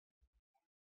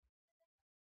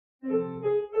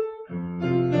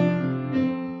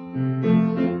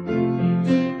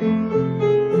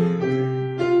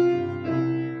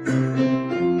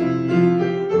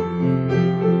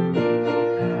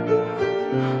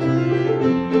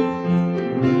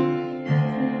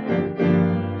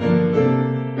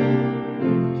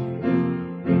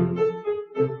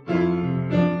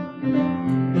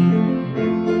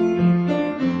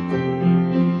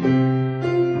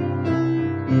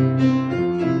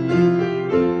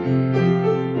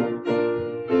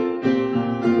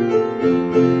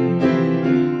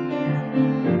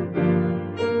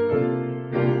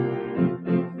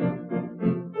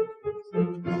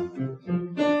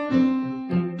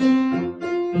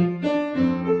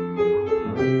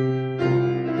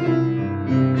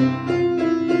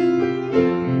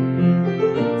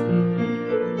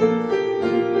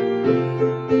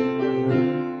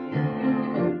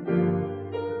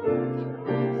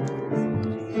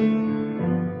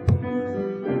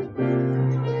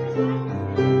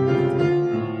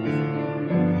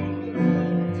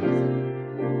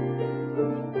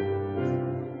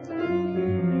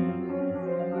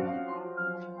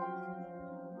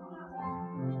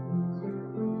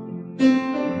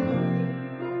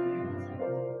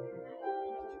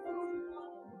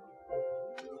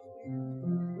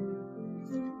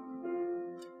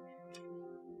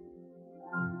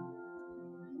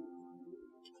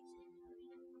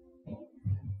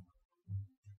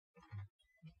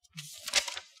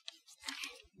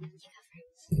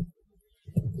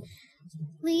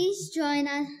Please join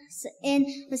us in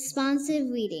responsive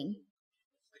reading.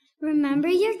 Remember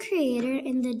your Creator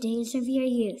in the days of your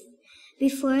youth,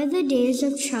 before the days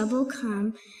of trouble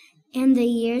come, and the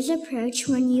years approach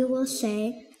when you will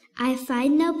say, I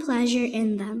find no pleasure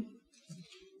in them.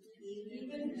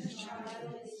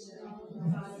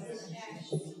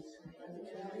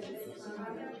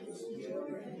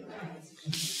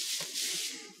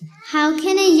 How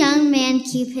can a young man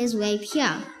keep his way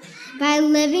pure? By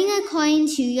living according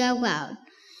to your will.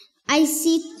 I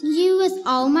seek you with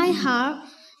all my heart.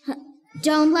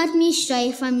 Don't let me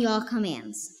stray from your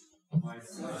commands. My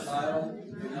child,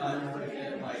 do not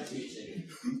forget my teaching,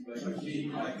 but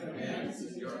keep my commands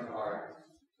in your heart,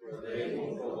 for they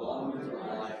will prolong your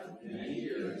life many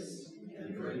years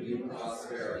and bring you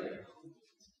prosperity.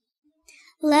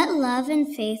 Let love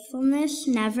and faithfulness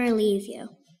never leave you.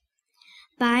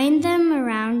 Bind them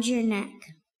around your neck.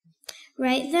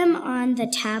 Write them on the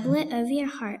tablet of your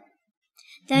heart.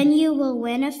 Then you will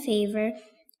win a favor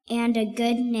and a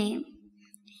good name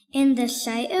in the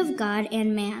sight of God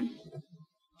and man.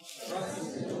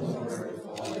 Trust in the Lord with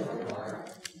all your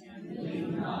heart, and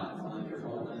lean not on your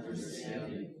own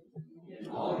understanding. In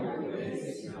all your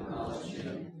ways acknowledge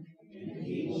him, and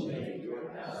he will make your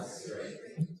path straight.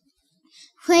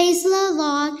 Praise the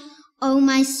Lord, O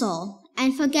my soul,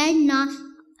 and forget not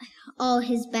all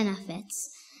his benefits.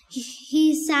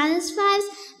 He satisfies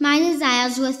my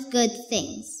desires with good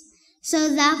things,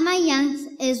 so that my youth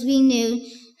is renewed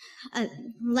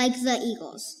like the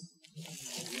eagles.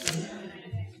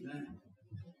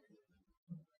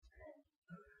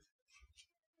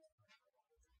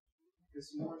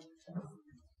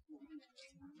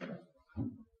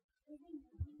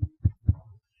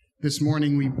 This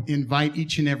morning, we invite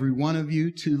each and every one of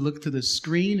you to look to the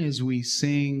screen as we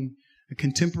sing a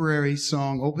contemporary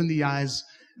song, Open the Eyes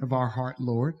of Our Heart,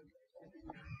 Lord.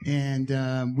 And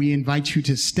we invite you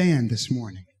to stand this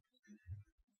morning.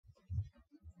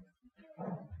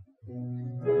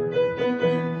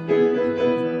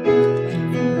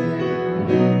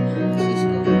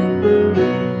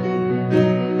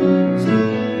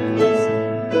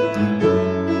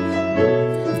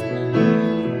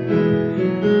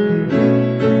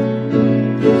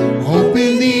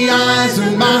 Open the eyes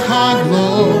of my heart,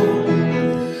 Lord.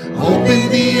 Open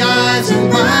the eyes of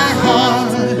my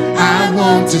heart. I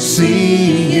want to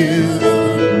see you.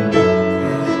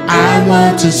 I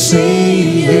want to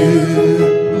see you.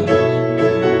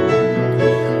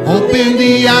 Open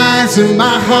the eyes of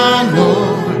my heart,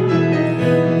 Lord.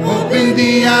 Open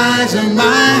the eyes of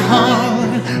my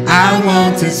heart. I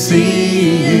want to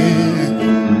see you.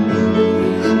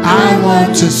 I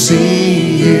want to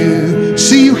see you.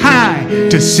 See you high,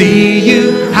 To see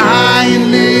you high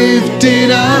and lifted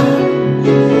up,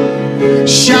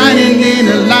 shining in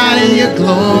the light of your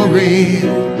glory.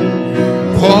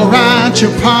 Pour out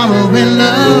your power and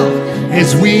love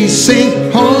as we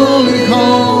sing, holy,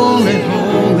 holy,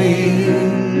 holy.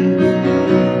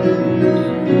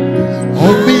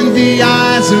 Open the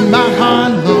eyes of my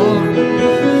heart, Lord.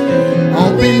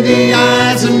 Open the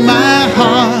eyes of my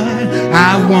heart.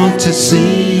 I want to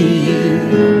see you.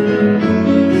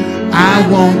 I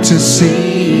want to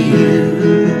see you.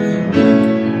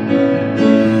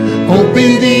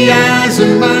 Open the eyes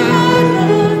of my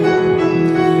heart.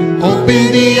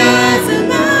 Open the eyes of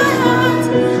my heart.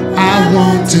 I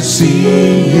want to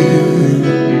see you.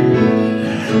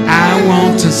 I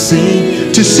want to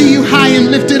see you high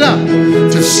and lifted up.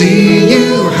 To see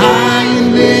you high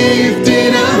and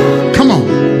lifted up. come on.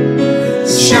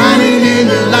 Shining in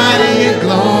the light of your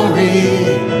glory.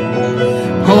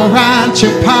 Pour out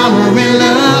your power and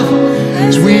love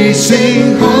as we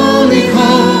sing, holy,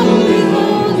 holy,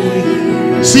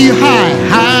 holy. See you high,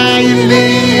 high and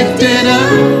lifted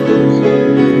up,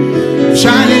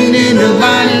 shining in the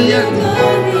light of your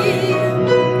glory.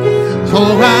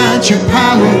 Pour out your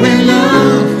power and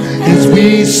love as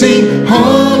we sing,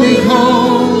 holy,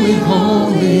 holy,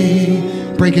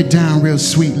 holy. Break it down real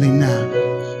sweetly now.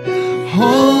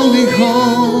 Holy,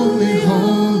 holy,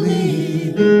 holy.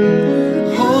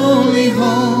 Holy,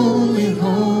 holy,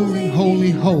 holy.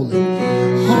 Holy, holy.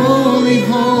 Holy,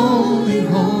 holy,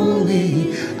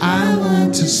 holy. I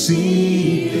want to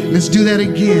see. Let's do that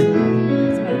again.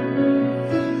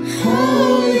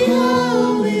 Holy,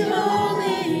 holy,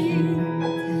 holy.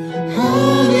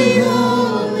 Holy,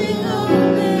 holy,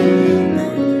 holy.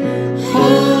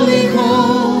 Holy,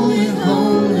 holy,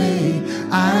 holy.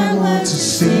 I want to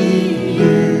see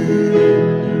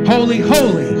you. Holy,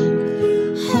 holy.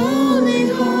 Holy,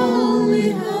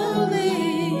 holy, holy.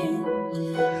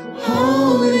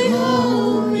 Holy,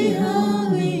 holy,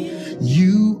 holy.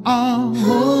 You are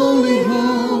holy,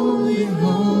 holy,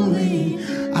 holy.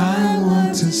 I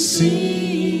want to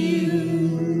see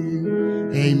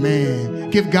you. Amen.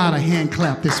 Give God a hand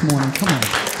clap this morning. Come on.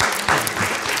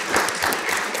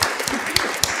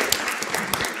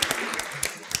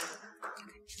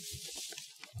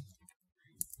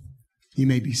 You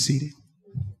may be seated.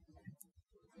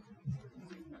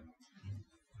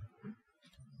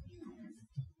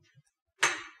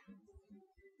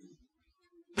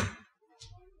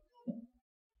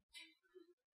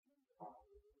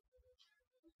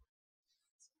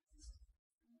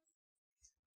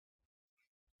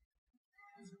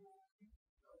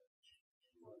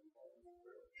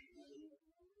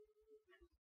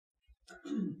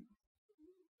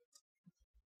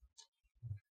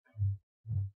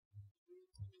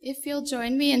 If you'll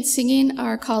join me in singing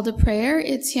our call to prayer,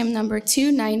 it's hymn number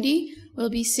 290.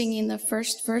 We'll be singing the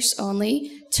first verse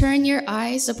only. Turn your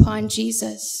eyes upon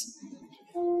Jesus.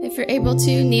 If you're able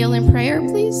to, kneel in prayer,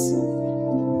 please.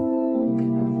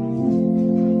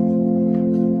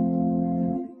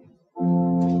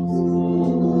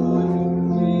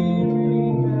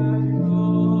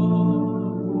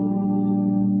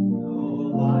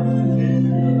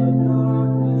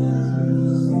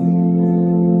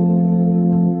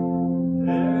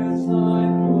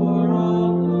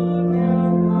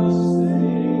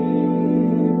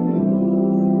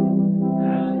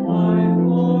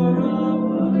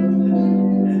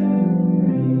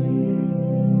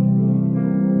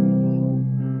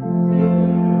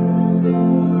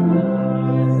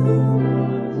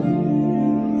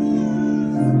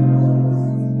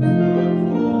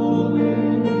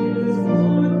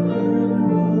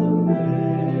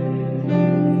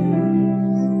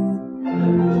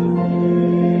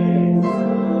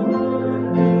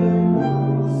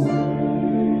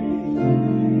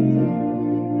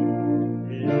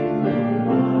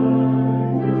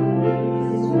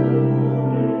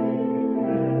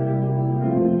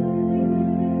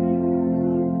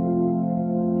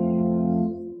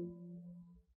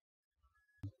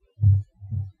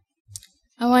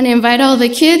 I want to invite all the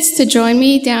kids to join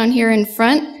me down here in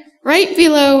front, right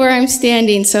below where I'm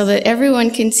standing, so that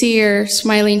everyone can see your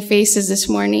smiling faces this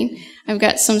morning. I've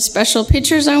got some special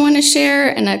pictures I want to share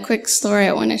and a quick story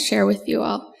I want to share with you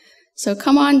all. So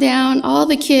come on down, all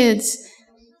the kids.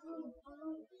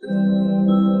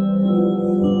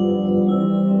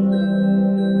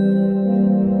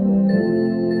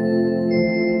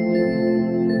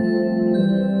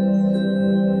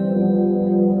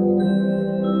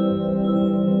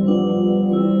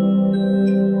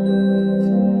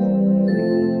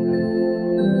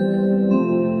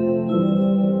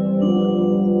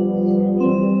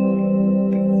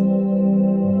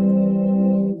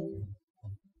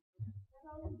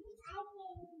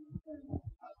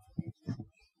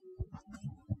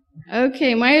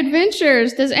 Okay, my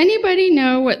adventures. Does anybody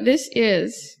know what this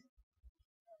is?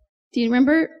 Do you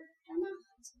remember?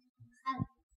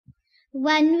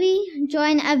 When we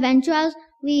join Adventist,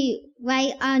 we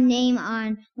write our name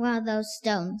on one of those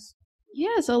stones.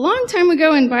 Yes, a long time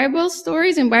ago in Bible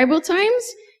stories and Bible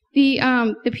times,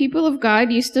 the people of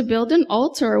God used to build an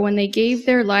altar when they gave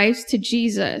their lives to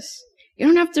Jesus. You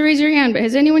don't have to raise your hand, but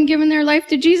has anyone given their life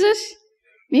to Jesus?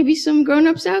 Maybe some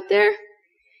grown-ups out there?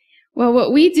 Well,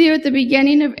 what we do at the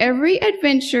beginning of every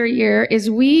adventure year is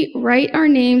we write our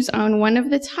names on one of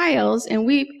the tiles and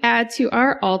we add to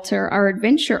our altar, our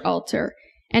adventure altar.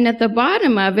 And at the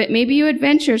bottom of it, maybe you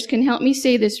adventurers can help me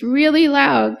say this really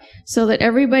loud so that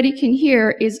everybody can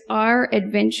hear, is our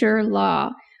adventure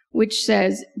law, which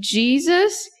says,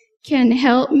 Jesus can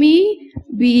help me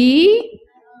be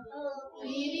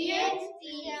obedient,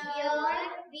 be pure,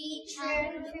 be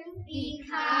true, be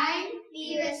kind,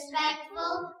 be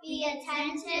respectful, be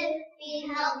attentive, be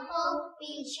helpful,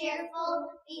 be cheerful,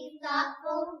 be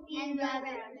thoughtful, and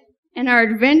reverent. And our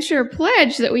adventure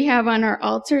pledge that we have on our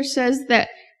altar says that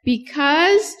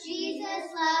because Jesus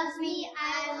loves me,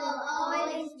 I will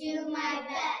always do my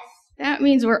best. That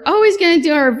means we're always going to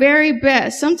do our very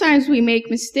best. Sometimes we make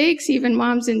mistakes, even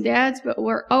moms and dads, but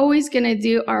we're always going to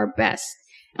do our best.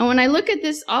 And when I look at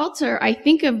this altar, I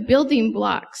think of building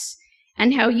blocks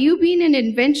and how you being in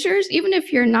Adventures, even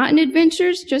if you're not in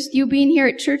Adventures, just you being here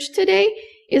at church today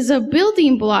is a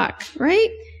building block, right?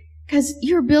 Because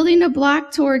you're building a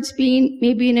block towards being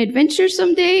maybe an adventure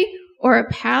someday or a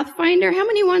pathfinder. How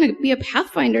many want to be a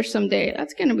pathfinder someday?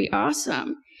 That's going to be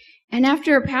awesome. And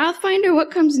after a pathfinder,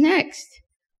 what comes next?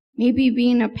 Maybe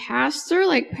being a pastor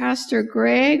like Pastor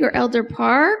Greg or Elder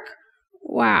Park?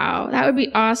 Wow, that would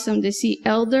be awesome to see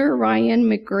Elder Ryan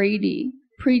McGrady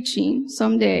preaching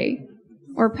someday.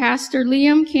 Or Pastor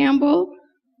Liam Campbell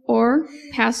or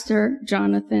Pastor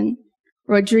Jonathan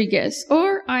Rodriguez.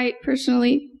 Or I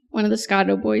personally, one of the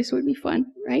Scotto boys would be fun,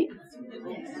 right?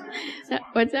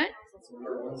 What's that?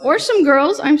 Or some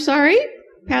girls, I'm sorry.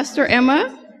 Pastor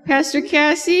Emma, Pastor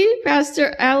Cassie,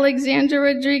 Pastor Alexandra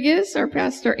Rodriguez, or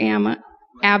Pastor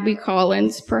Abby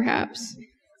Collins, perhaps.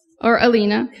 Or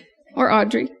Alina, or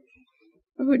Audrey.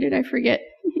 Or who did I forget?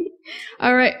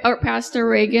 All right, or Pastor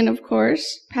Reagan, of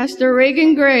course. Pastor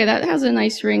Reagan Gray, that has a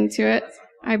nice ring to it.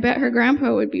 I bet her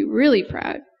grandpa would be really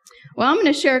proud. Well, I'm going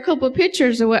to share a couple of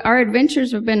pictures of what our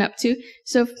adventures have been up to.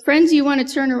 So, friends, you want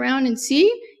to turn around and see?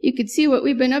 You could see what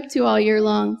we've been up to all year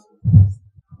long.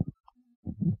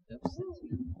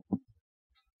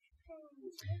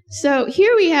 So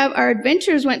here we have our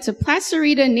adventures went to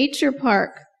Clarita Nature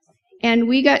Park. And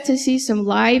we got to see some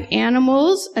live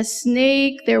animals, a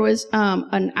snake, there was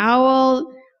an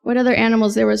owl. What other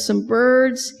animals? There was some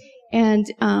birds. And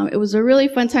it was a really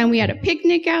fun time. We had a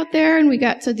picnic out there, and we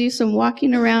got to do some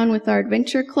walking around with our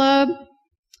adventure club.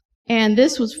 And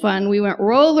this was fun. We went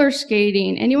roller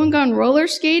skating. Anyone gone roller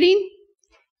skating?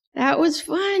 That was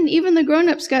fun. Even the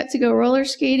grown-ups got to go roller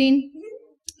skating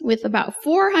with about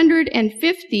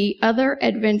 450 other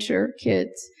adventure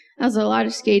kids. That was a lot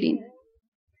of skating.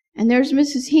 And there's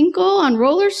Mrs. Hinkle on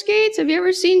roller skates. Have you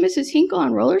ever seen Mrs. Hinkle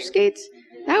on roller skates?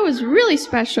 That was really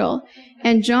special.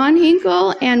 And John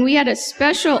Hinkle, and we had a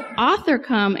special author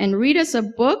come and read us a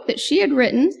book that she had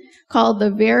written called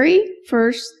The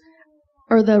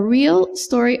Real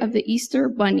Story of the Easter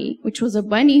Bunny, which was a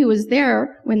bunny who was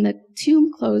there when the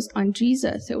tomb closed on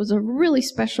Jesus. It was a really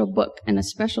special book and a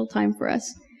special time for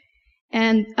us.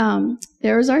 And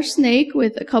there was our snake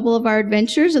with a couple of our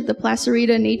adventures at the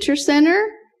Clarita Nature Center.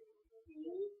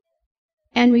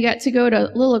 And we got to go to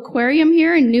a little aquarium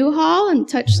here in Newhall and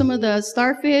touch some of the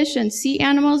starfish and sea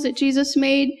animals that Jesus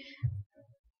made.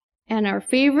 And our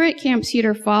favorite, Camp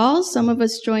Cedar Falls. Some of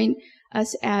us joined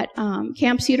us at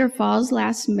Camp Cedar Falls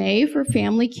last May for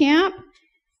family camp.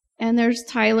 And there's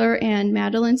Tyler and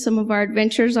Madeline, some of our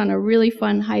adventures on a really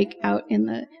fun hike out in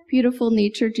the beautiful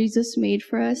nature Jesus made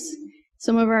for us.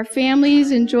 Some of our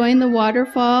families enjoying the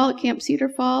waterfall at Camp Cedar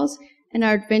Falls. And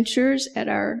our adventures at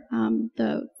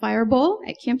the Fire Bowl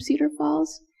at Camp Cedar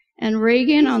Falls. And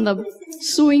Reagan on the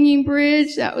swinging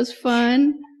bridge. That was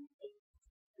fun.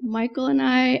 Michael and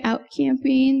I out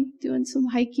camping, doing some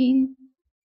hiking.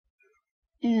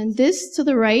 And this to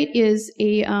the right is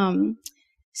a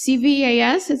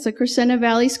CVAS. It's a Crescenta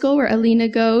Valley School where Alina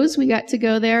goes. We got to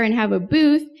go there and have a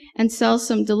booth and sell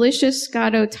some delicious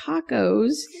Scotto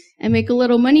tacos and make a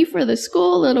little money for the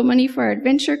school, a little money for our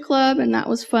adventure club, and that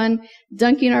was fun,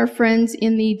 dunking our friends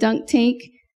in the dunk tank.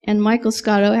 And Michael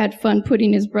Scotto had fun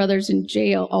putting his brothers in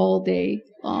jail all day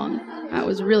long. That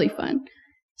was really fun.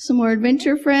 Some more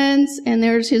adventure friends, and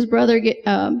there's his brother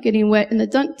getting wet in the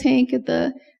dunk tank at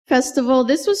the festival.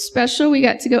 This was special. We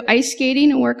got to go ice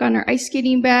skating and work on our ice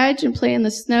skating badge and play in the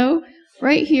snow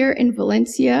right here in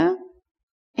Valencia.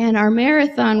 And our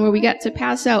marathon where we got to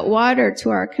pass out water to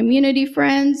our community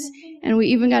friends. And we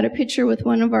even got a picture with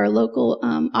one of our local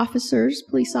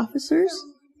police officers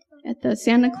at the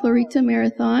Santa Clarita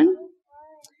Marathon.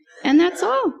 And that's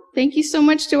all. Thank you so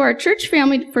much to our church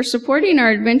family for supporting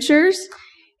our adventures.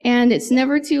 And it's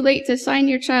never too late to sign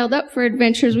your child up for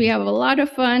adventures. We have a lot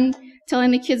of fun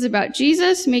telling the kids about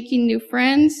Jesus, making new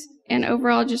friends, and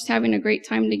overall just having a great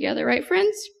time together. Right,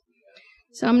 friends?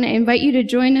 So I'm going to invite you to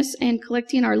join us in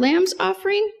collecting our lamb's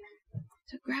offering.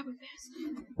 So grab a basket.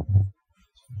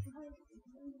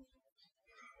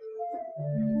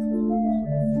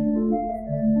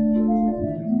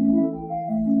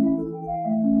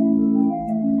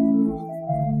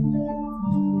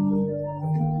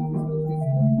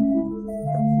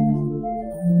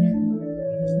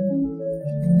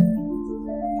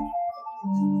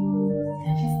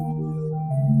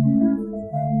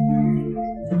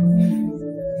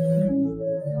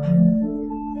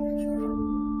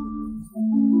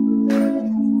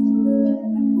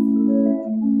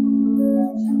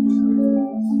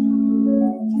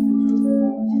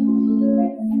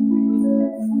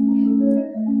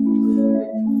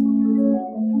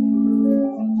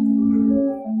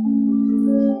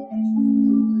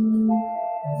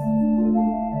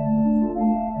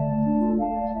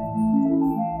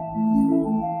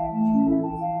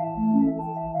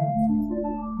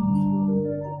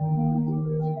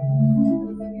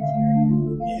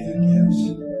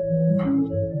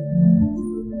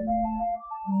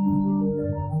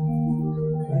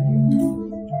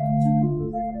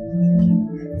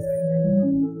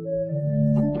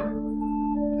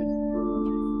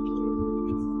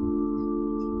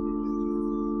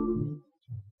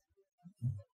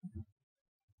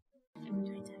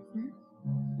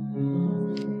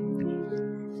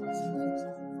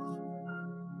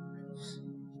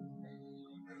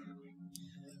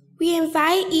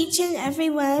 invite each and every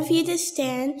one of you to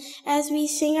stand as we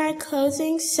sing our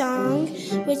closing song,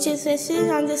 which is listed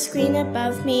on the screen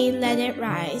above me, Let It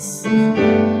Rise.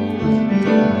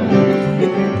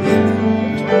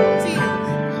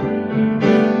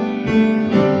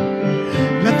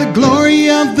 Let the glory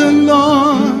of the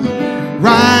Lord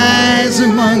rise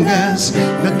among us.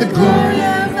 Let the glory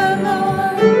of the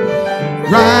Lord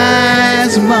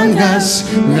rise among us.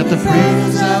 Let the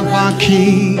praise of our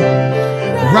King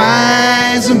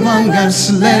rise among us.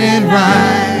 Let it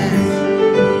rise.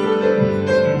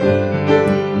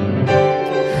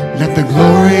 Let the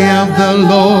glory of the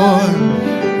Lord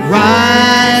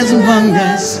rise among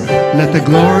us. Let the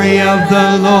glory of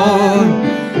the Lord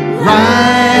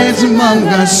rise among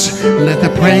us. Let the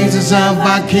praises of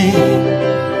our King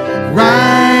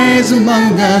rise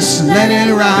among us. Let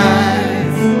it rise.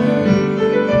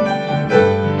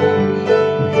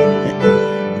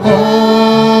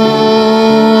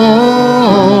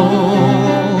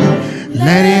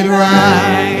 Let it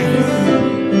rise.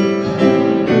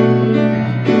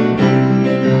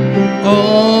 Oh,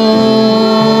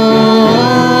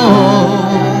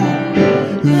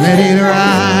 let it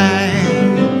rise.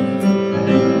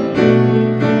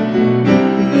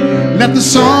 Let the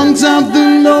songs of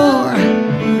the Lord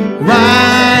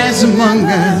rise among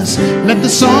us. Let the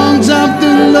songs of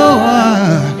the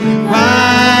Lord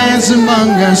rise among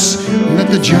us. Let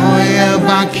the joy of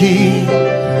our King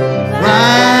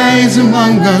rise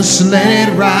among us. Let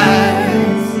it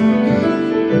rise.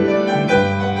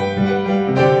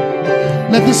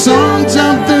 Let the songs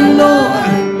of the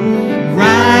Lord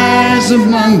rise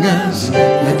among us.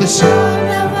 Let the song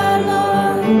of our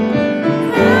Lord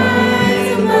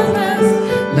rise among us.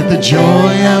 Let the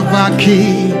joy of our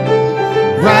King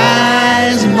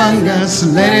rise among us.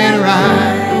 Let it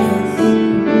rise.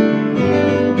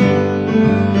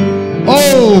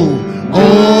 Oh,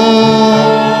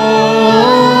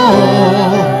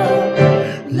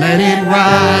 let it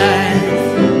rise.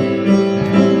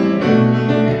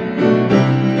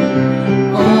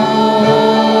 Oh,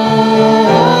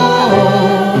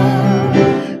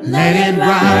 let it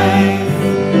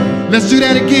rise. Let's do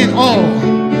that again. Oh,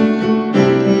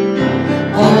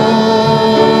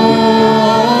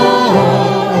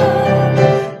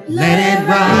 let it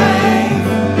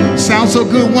rise. Sounds so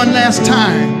good. One last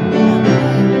time.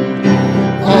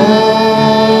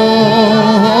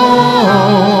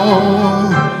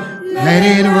 Let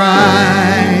it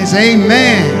rise.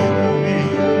 Amen.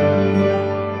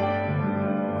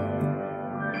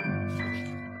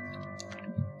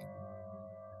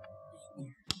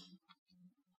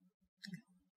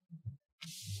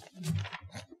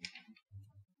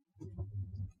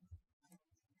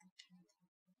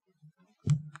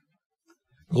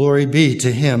 Glory be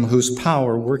to him whose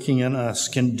power working in us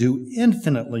can do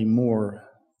infinitely more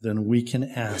than we can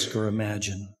ask or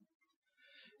imagine.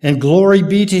 And glory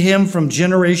be to him from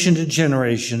generation to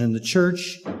generation in the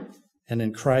church and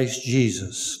in Christ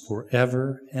Jesus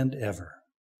forever and ever.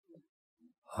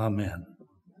 Amen.